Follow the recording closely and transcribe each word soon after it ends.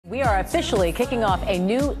We are officially kicking off a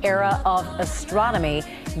new era of astronomy.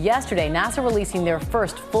 Yesterday, NASA releasing their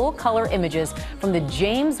first full-color images from the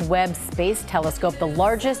James Webb Space Telescope, the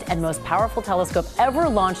largest and most powerful telescope ever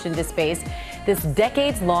launched into space. This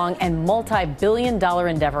decades-long and multi-billion-dollar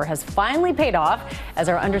endeavor has finally paid off, as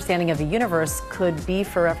our understanding of the universe could be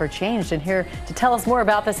forever changed. And here to tell us more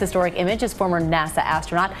about this historic image is former NASA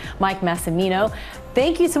astronaut Mike Massimino.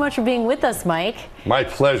 Thank you so much for being with us, Mike. My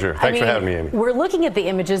pleasure. Thanks for having me, Amy. We're looking at the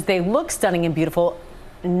images. They look stunning and beautiful.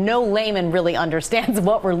 No layman really understands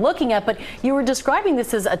what we're looking at, but you were describing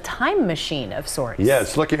this as a time machine of sorts. Yeah,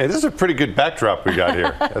 it's looking. This is a pretty good backdrop we got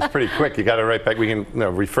here. That's pretty quick. You got it right back. We can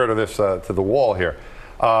refer to this to the wall here.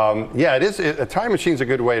 Yeah, it is. A time machine's a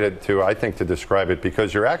good way to I think to describe it,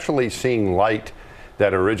 because you're actually seeing light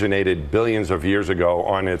that originated billions of years ago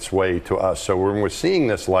on its way to us. So when we're seeing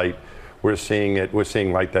this light, we're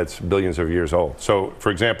seeing light that's billions of years old. So,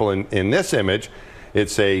 for example, in this image,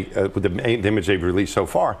 it's the image they've released so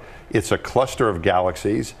far, it's a cluster of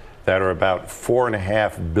galaxies that are about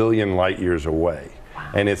 4.5 billion light years away.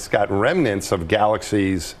 Wow. And it's got remnants of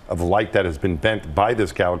galaxies of light that has been bent by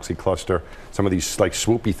this galaxy cluster. Some of these like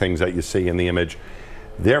swoopy things that you see in the image,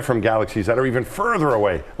 they're from galaxies that are even further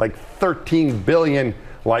away, like 13 billion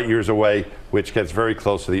light years away, which gets very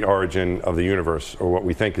close to the origin of the universe, or what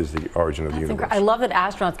we think is the origin of the universe. I love that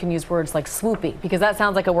astronauts can use words like swoopy, because that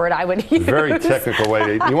sounds like a word I would use. Very technical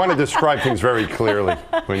way. You want to describe things very clearly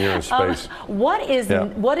when you're in space. What is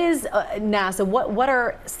NASA? What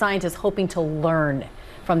are scientists hoping to learn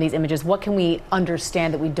from these images? What can we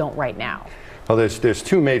understand that we don't right now? Well, there's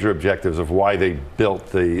two major objectives of why they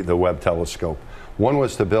built the Webb telescope. One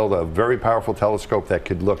was to build a very powerful telescope that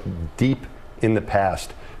could look deep in the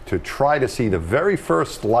past to try to see the very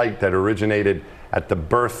first light that originated at the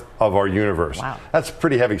birth of our universe. Wow. That's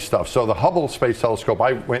pretty heavy stuff. So the Hubble Space Telescope,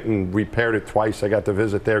 I went and repaired it twice. I got to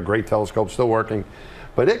visit there. Great telescope, still working.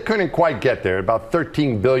 But it couldn't quite get there, about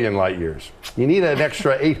 13 billion light years. You need an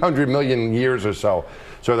extra 800 million years or so.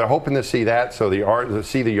 So they're hoping to see that, to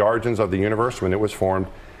see the origins of the universe when it was formed,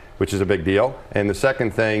 which is a big deal. And the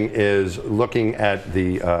second thing is looking at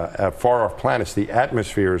the far-off planets, the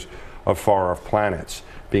atmospheres of far-off planets,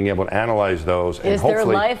 being able to analyze those. And is there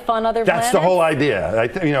life on other planets? That's the whole idea.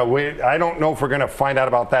 I don't know if we're going to find out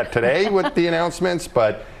about that today with the announcements,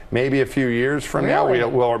 but maybe a few years from now,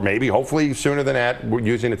 or maybe hopefully sooner than that, we're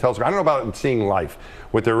using the telescope. I don't know about seeing life.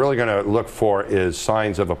 What they're really going to look for is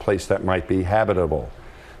signs of a place that might be habitable.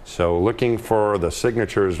 So looking for the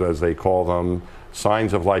signatures, as they call them,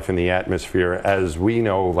 signs of life in the atmosphere. As we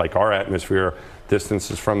know, like our atmosphere,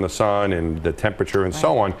 distances from the sun and the temperature and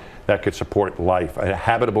so on, that could support life, a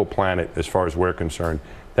habitable planet as far as we're concerned.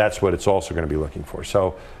 That's what it's also going to be looking for.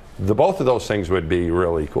 So both of those things would be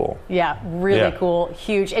really cool. Yeah, really cool,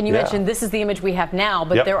 huge. And you mentioned this is the image we have now,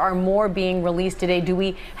 but there are more being released today. Do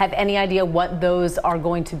we have any idea what those are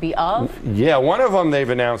going to be of? Yeah, one of them they've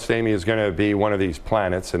announced, Amy, is going to be one of these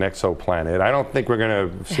planets, an exoplanet. I don't think we're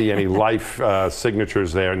going to see any life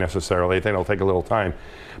signatures there necessarily. I think it'll take a little time.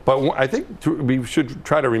 But I think we should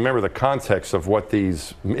try to remember the context of what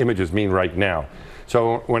these images mean right now.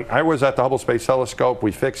 So when I was at the Hubble Space Telescope,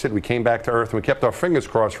 we fixed it, we came back to Earth, and we kept our fingers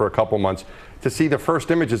crossed for a couple months to see the first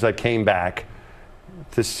images that came back,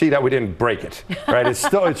 to see that we didn't break it, right?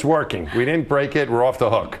 It's working. We didn't break it, we're off the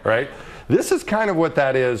hook, right? This is kind of what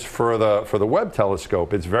that is for the Webb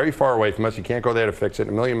telescope. It's very far away from us. You can't go there to fix it,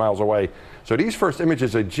 a million miles away. So these first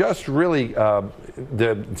images are just really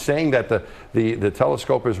saying that the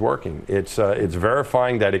telescope is working. It's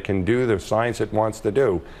verifying that it can do the science it wants to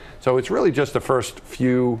do. So it's really just the first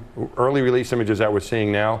few early release images that we're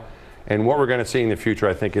seeing now. And what we're going to see in the future,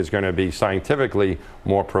 I think, is going to be scientifically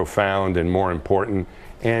more profound and more important.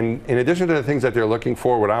 And in addition to the things that they're looking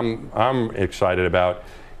for, what I'm excited about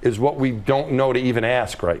is what we don't know to even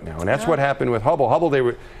ask right now. And that's what happened with Hubble. Hubble, they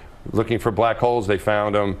were looking for black holes, they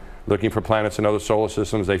found them. Looking for planets in other solar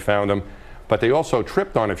systems, they found them. But they also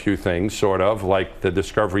tripped on a few things, sort of, like the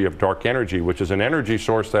discovery of dark energy, which is an energy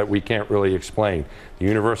source that we can't really explain. The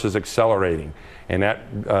universe is accelerating, and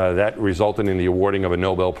that resulted in the awarding of a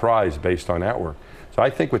Nobel Prize based on that work. So I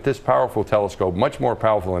think with this powerful telescope, much more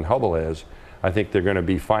powerful than Hubble is, I think they're going to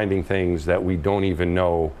be finding things that we don't even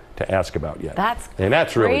know to ask about yet. That's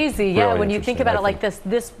crazy. Really, yeah, when you think about it like this,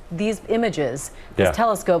 these images, this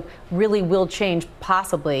telescope really will change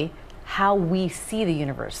possibly how we see the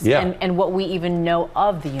universe and what we even know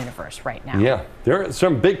of the universe right now. Yeah, there are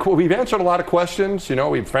some we've answered a lot of questions.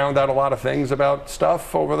 We've found out a lot of things about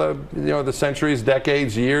stuff over the centuries,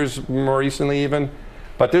 decades, years, more recently even.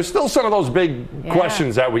 But there's still some of those big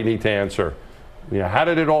questions that we need to answer. How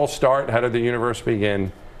did it all start? How did the universe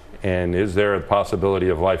begin? and is there a possibility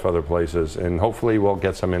of life other places? And hopefully we'll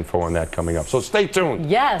get some info on that coming up. So stay tuned.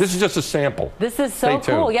 Yes. This is just a sample. This is so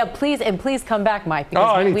cool. Yeah, please, and please come back, Mike,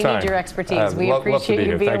 because we need your expertise. We appreciate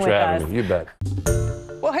you being with us. Thanks for having me. You bet.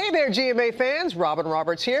 Well, hey there, GMA fans. Robin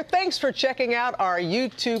Roberts here. Thanks for checking out our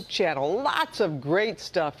YouTube channel. Lots of great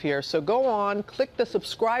stuff here. So go on, click the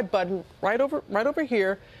subscribe button right over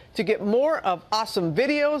here to get more of awesome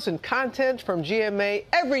videos and content from GMA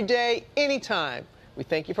every day, anytime. We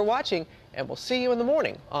thank you for watching, and we'll see you in the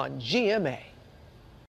morning on GMA.